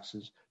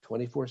toxins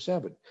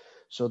 24/7.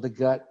 So the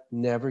gut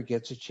never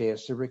gets a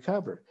chance to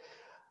recover.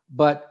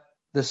 But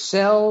the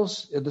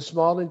cells in the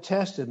small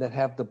intestine that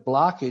have the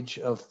blockage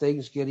of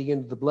things getting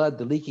into the blood,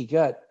 the leaky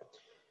gut,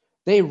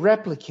 they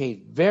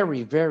replicate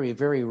very, very,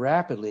 very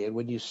rapidly. And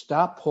when you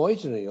stop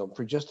poisoning them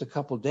for just a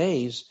couple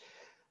days,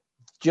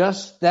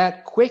 just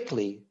that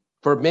quickly,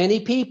 for many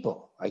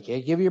people, I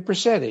can't give you a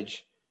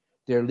percentage,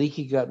 their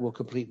leaky gut will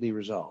completely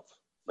resolve.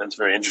 That's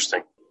very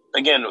interesting.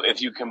 Again,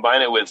 if you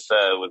combine it with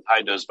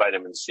high-dose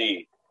vitamin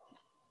C,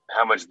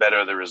 how much better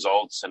are the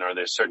results, and are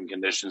there certain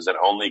conditions that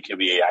only can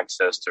be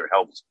accessed or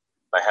helped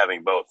by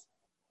having both?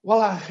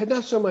 Well,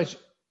 not so much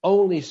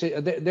only.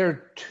 There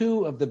are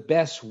two of the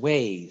best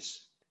ways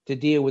to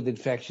deal with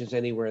infections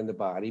anywhere in the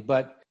body,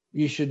 but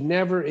you should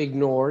never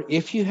ignore,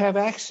 if you have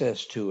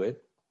access to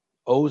it,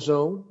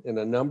 ozone in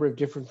a number of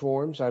different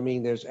forms. I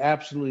mean, there's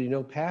absolutely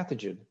no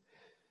pathogen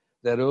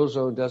that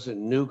ozone doesn't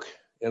nuke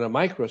in a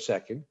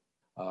microsecond.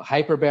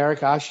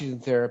 Hyperbaric oxygen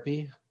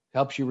therapy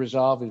helps you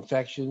resolve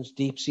infections,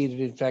 deep-seated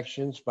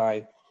infections,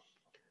 by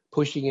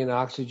pushing in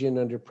oxygen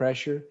under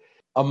pressure.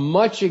 A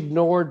much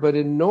ignored but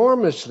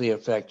enormously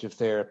effective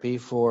therapy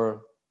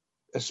for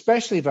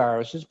especially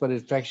viruses, but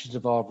infections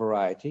of all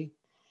variety,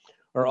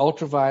 are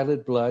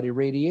ultraviolet blood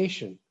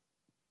irradiation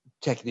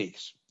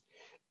techniques.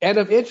 And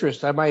of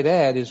interest, I might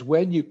add, is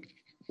when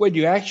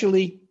you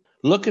actually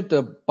look at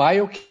the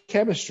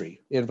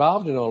biochemistry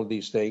involved in all of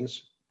these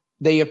things,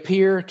 they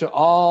appear to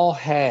all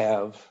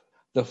have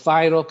the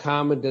final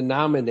common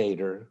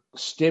denominator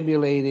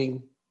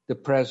stimulating the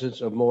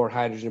presence of more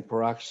hydrogen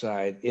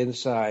peroxide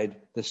inside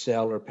the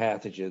cell or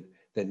pathogen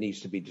that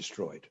needs to be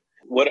destroyed.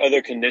 What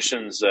other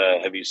conditions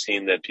have you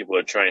seen that people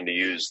are trying to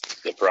use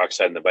the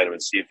peroxide and the vitamin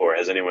C for?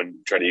 Has anyone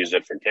tried to use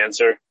it for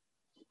cancer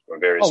or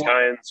various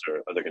kinds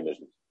or other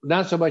conditions?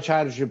 Not so much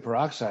hydrogen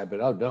peroxide, but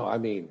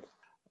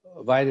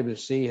vitamin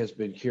C has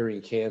been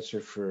curing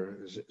cancer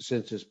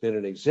since it's been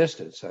in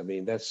existence. I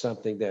mean, that's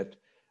something that,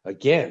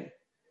 again,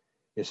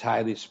 is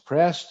highly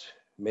suppressed.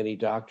 Many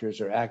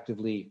doctors are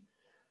actively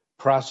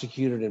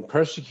prosecuted and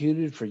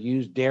persecuted for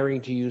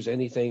daring to use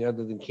anything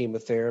other than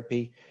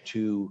chemotherapy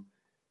to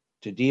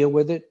deal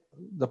with it.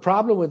 The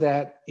problem with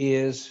that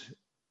is,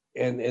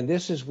 and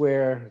this is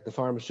where the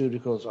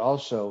pharmaceuticals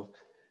also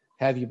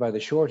have you by the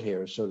short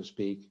hairs, so to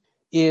speak,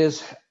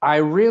 is I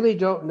really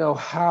don't know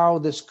how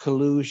this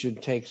collusion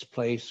takes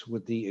place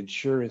with the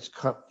insurance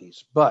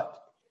companies. But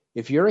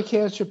if you're a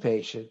cancer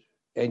patient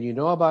and you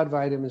know about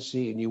vitamin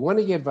C and you want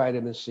to get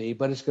vitamin C,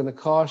 but it's going to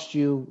cost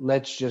you,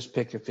 let's just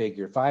pick a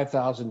figure,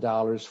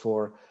 $5,000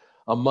 for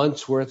a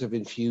month's worth of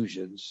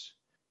infusions,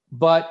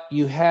 but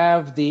you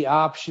have the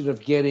option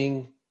of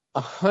getting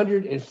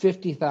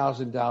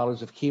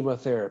 $150,000 of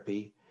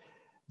chemotherapy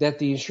that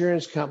the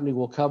insurance company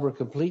will cover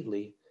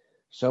completely.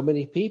 So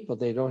many people,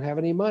 they don't have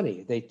any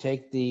money. They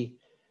take the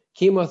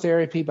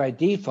chemotherapy by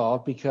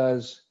default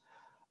because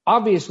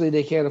obviously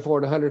they can't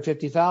afford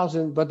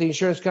 $150,000, but the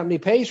insurance company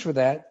pays for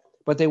that,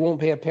 but they won't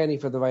pay a penny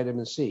for the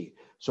vitamin C.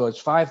 So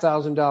it's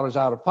 $5,000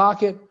 out of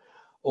pocket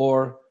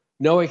or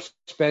no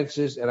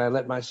expenses, and I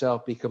let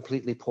myself be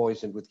completely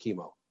poisoned with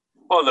chemo.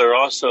 Well, they're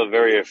also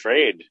very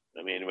afraid.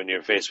 I mean, when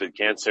you're faced with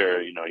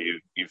cancer,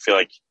 you feel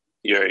like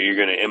you're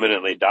going to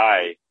imminently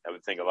die. I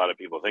would think a lot of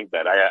people think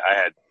that. I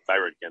had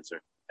thyroid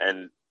cancer,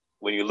 and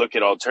when you look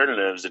at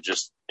alternatives, it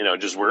just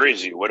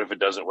worries you. What if it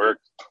doesn't work?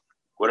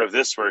 What if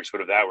this works?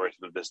 What if that works?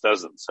 What if this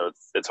doesn't? So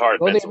it's hard.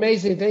 Well, the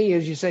amazing thing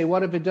is you say,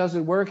 what if it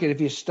doesn't work? And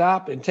if you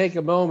stop and take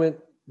a moment,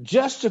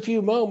 just a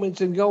few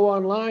moments, and go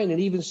online and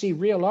even see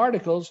real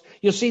articles,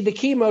 you'll see the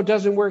chemo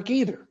doesn't work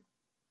either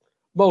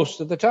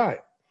most of the time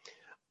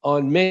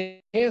on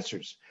many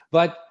cancers.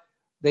 But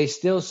they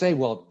still say,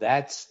 well,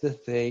 that's the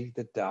thing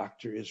the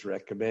doctor is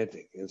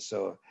recommending. And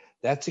so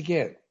that's,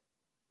 again,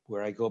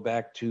 where I go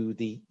back to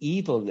the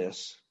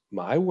evilness,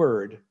 my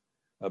word,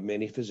 of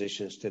many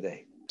physicians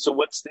today. So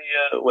what's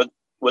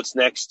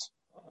next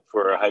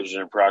for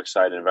hydrogen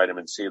peroxide and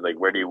vitamin C? Like,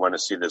 where do you want to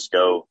see this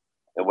go,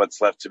 and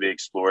what's left to be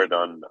explored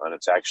on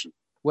its action?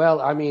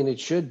 Well, I mean, it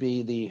should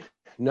be the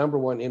number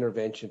one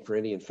intervention for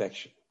any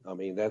infection. I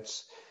mean,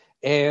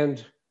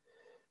 and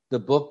the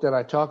book that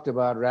I talked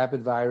about,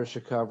 Rapid Virus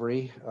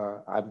Recovery,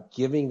 I'm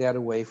giving that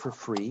away for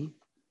free.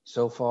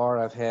 So far,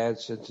 I've had,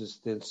 since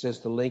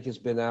the link has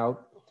been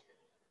out,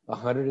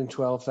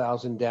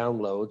 112,000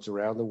 downloads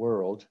around the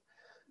world.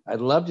 I'd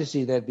love to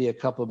see that be a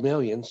couple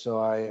million. So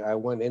I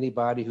want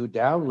anybody who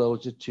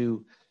downloads it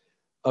to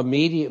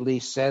immediately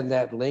send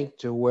that link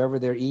to wherever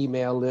their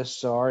email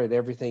lists are and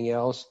everything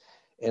else,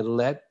 and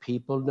let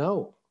people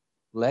know.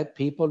 Let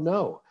people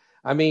know.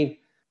 I mean,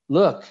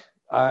 look,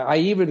 I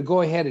even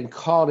go ahead and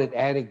call it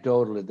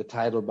anecdotal in the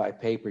title of my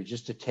paper,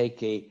 just to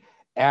take a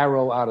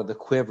arrow out of the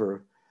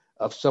quiver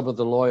of some of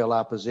the loyal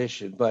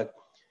opposition. But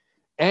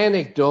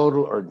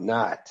anecdotal or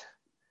not,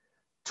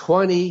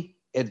 20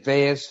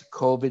 advanced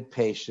COVID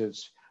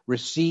patients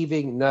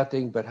receiving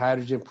nothing but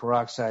hydrogen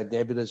peroxide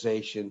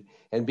nebulization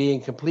and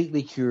being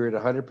completely cured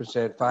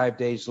 100% 5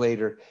 days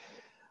later.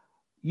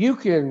 You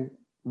can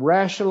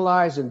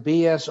rationalize and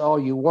BS all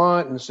you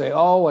want and say,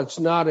 oh, it's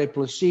not a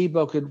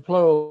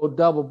placebo-controlled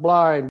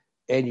double-blind,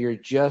 and you're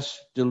just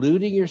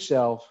deluding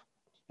yourself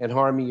and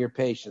harming your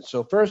patients.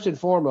 So first and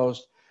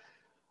foremost,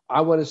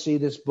 I want to see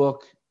this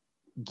book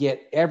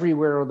get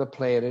everywhere on the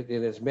planet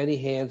in as many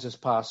hands as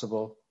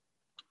possible.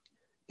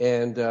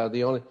 And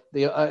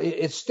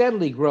it's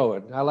steadily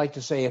growing. I like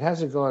to say it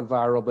hasn't gone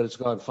viral, but it's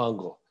gone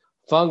fungal.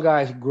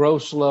 Fungi grow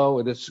slow,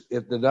 and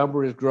the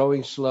number is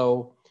growing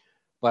slow.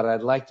 But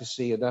I'd like to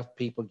see enough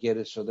people get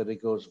it so that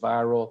it goes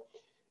viral.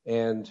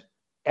 And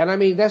I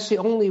mean, that's the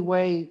only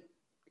way,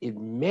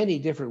 in many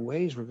different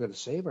ways, we're going to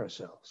save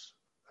ourselves.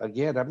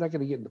 Again, I'm not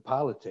going to get into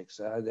politics.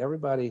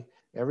 Everybody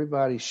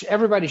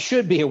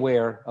should be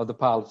aware of the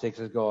politics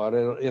that go on.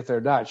 And if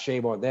they're not,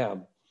 shame on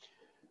them.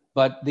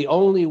 But the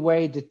only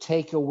way to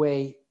take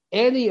away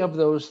any of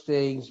those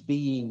things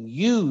being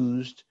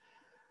used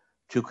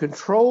to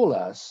control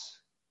us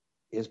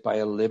is by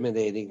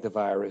eliminating the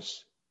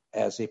virus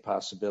as a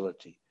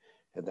possibility.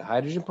 And the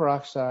hydrogen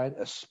peroxide,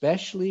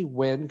 especially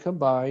when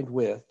combined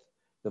with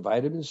the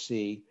vitamin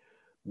C,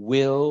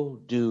 will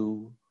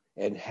do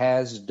and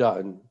has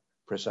done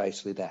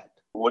precisely that.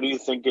 What do you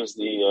think is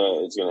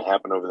going to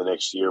happen over the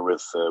next year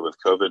with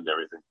COVID and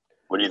everything?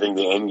 What do you think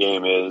the end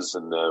game is,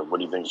 and what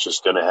do you think is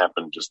just going to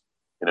happen, just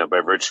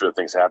by virtue of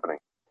things happening?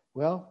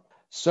 Well,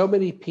 so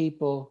many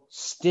people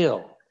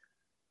still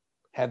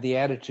have the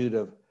attitude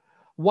of,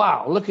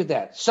 wow, look at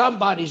that.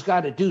 Somebody's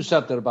got to do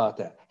something about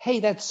that.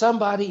 Hey, that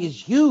somebody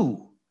is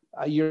you.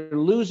 You're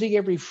losing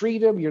every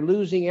freedom. You're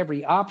losing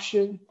every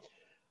option.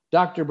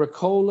 Dr.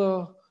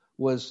 Mercola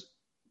was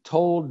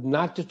told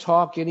not to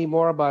talk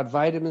anymore about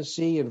vitamin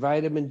C and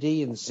vitamin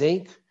D and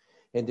zinc,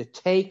 and to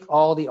take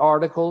all the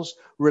articles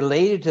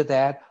related to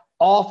that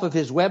off of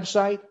his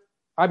website.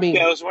 I mean,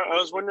 yeah, I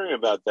was wondering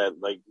about that.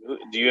 Like,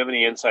 do you have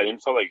any inside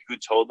info? Like, who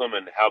told them,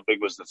 and how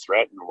big was the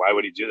threat, and why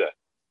would he do that?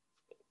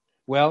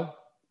 Well,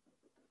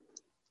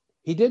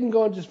 he didn't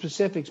go into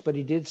specifics, but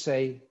he did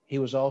say he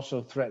was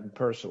also threatened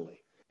personally.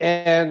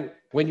 And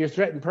when you're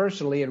threatened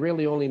personally, it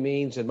really only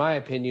means, in my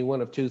opinion,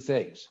 one of two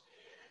things.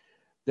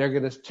 They're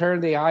going to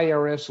turn the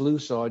IRS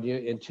loose on you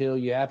until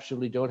you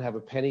absolutely don't have a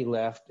penny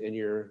left, and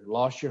you're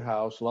lost your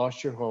house,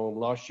 lost your home,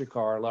 lost your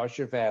car, lost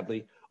your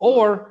family,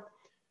 or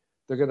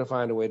they're going to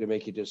find a way to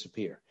make you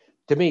disappear.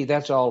 To me,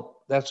 that's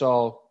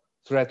all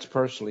threats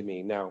personally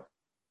mean. Now,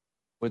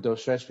 would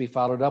those threats be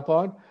followed up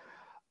on?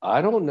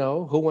 I don't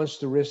know. Who wants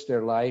to risk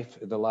their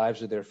life and the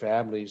lives of their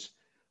families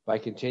by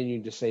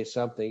continuing to say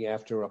something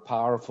after a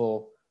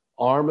powerful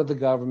arm of the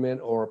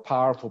government or a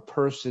powerful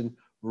person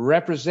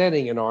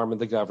representing an arm of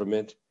the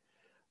government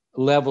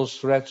levels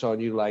threats on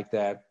you like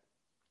that,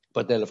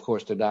 but then, of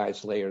course,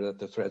 denies later that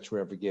the threats were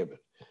ever given?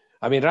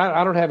 I mean,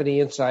 I don't have any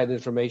inside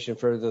information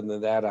further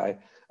than that.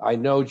 I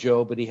know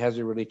Joe, but he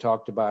hasn't really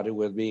talked about it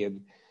with me,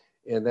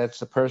 and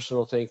that's a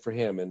personal thing for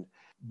him. And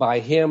by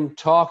him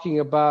talking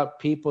about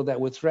people that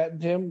would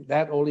threaten him,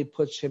 that only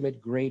puts him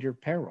at greater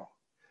peril.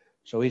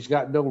 So he's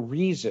got no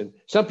reason.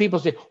 Some people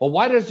say, well,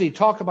 why does he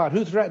talk about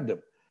who threatened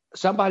him?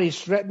 Somebody's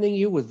threatening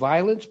you with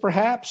violence,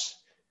 perhaps,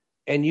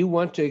 and you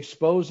want to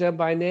expose them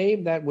by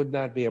name? That would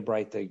not be a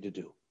bright thing to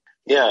do.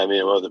 Yeah, I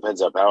mean, well, it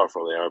depends how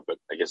powerful they are, but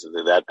I guess if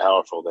they're that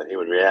powerful, then he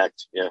would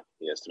react. Yeah,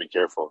 he has to be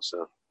careful.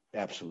 So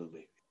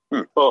absolutely.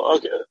 Well,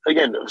 okay.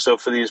 Again, so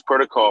for these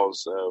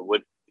protocols,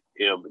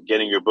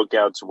 getting your book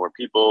out to more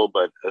people,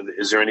 but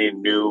is there any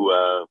new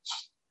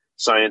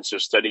science or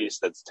studies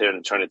that's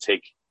trying to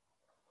take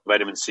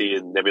vitamin C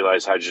and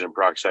nebulized hydrogen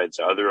peroxide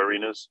to other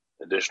arenas,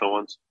 additional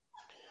ones?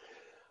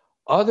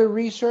 Other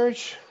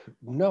research?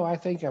 No, I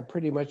think I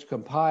pretty much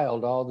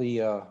compiled all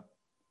the,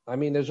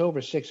 there's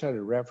over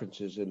 600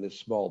 references in this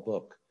small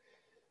book.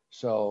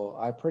 So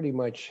I pretty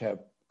much have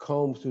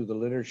combed through the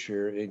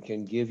literature and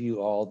can give you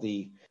all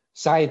the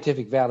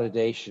scientific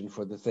validation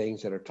for the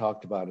things that are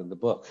talked about in the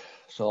book.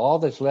 So all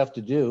that's left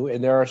to do,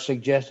 and there are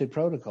suggested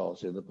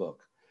protocols in the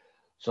book.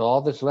 So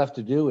all that's left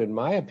to do, in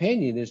my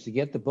opinion, is to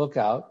get the book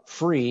out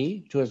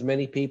free to as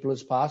many people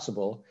as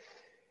possible.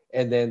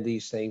 And then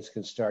these things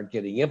can start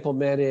getting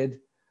implemented.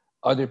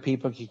 Other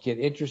people can get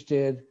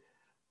interested.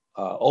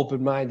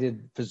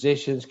 Open-minded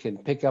physicians can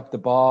pick up the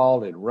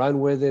ball and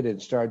run with it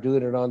and start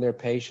doing it on their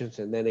patients,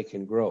 and then it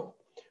can grow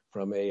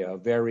from a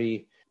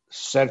very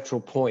central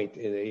point.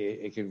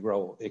 It can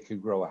grow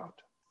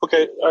out.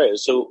 Okay, all right.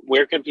 So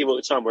where can people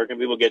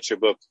get your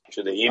book?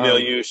 Should they email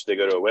you? Should they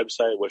go to a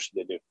website? What should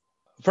they do?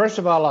 First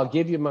of all, I'll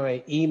give you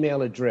my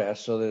email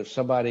address so that if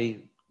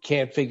somebody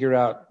can't figure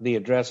out the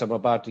address I'm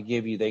about to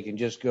give you, they can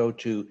just go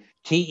to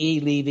T.E.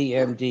 Levy,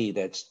 M.D.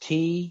 That's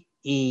T-E-L-E,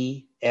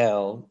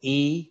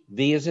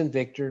 V as in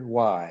Victor,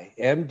 Y,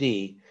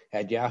 M.D.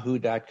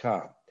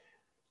 @yahoo.com.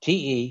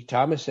 T.E.,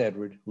 Thomas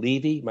Edward,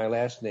 Levy, my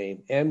last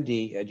name,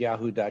 M.D.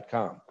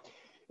 @yahoo.com.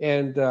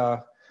 And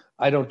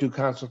I don't do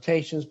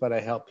consultations, but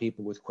I help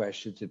people with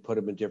questions and put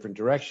them in different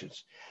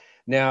directions.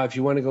 Now, if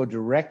you want to go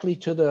directly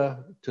to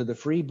the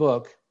free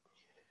book,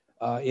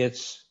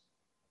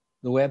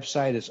 the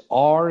website is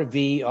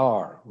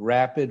RVR,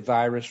 Rapid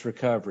Virus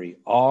Recovery,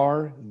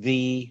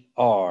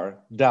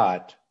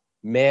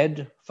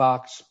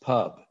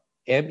 RVR.medfoxpub,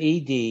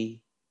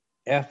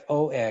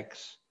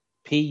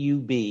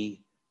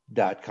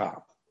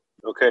 medfoxpub.com.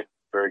 Okay,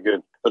 very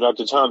good. Well,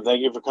 Dr. Tom,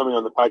 thank you for coming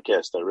on the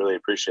podcast. I really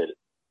appreciate it.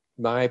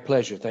 My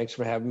pleasure. Thanks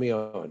for having me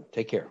on.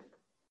 Take care.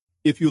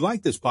 If you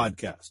like this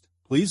podcast,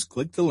 please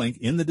click the link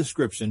in the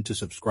description to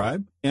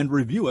subscribe and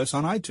review us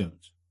on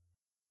iTunes.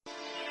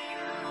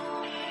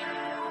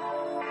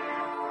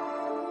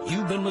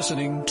 You've been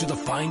listening to the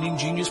Finding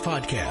Genius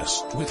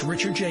podcast with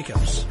Richard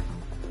Jacobs.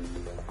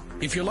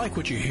 If you like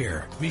what you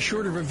hear, be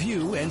sure to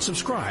review and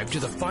subscribe to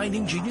the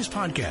Finding Genius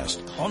podcast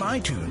on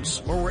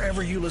iTunes or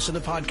wherever you listen to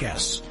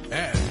podcasts.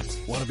 And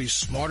want to be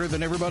smarter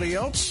than everybody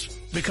else?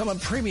 Become a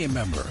premium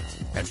member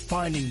at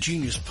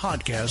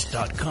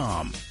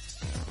findinggeniuspodcast.com.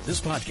 This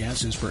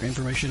podcast is for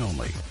information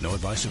only. No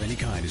advice of any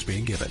kind is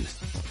being given.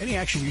 Any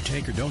action you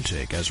take or don't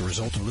take as a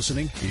result of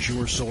listening is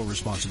your sole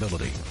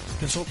responsibility.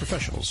 Consult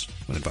professionals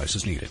when advice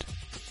is needed.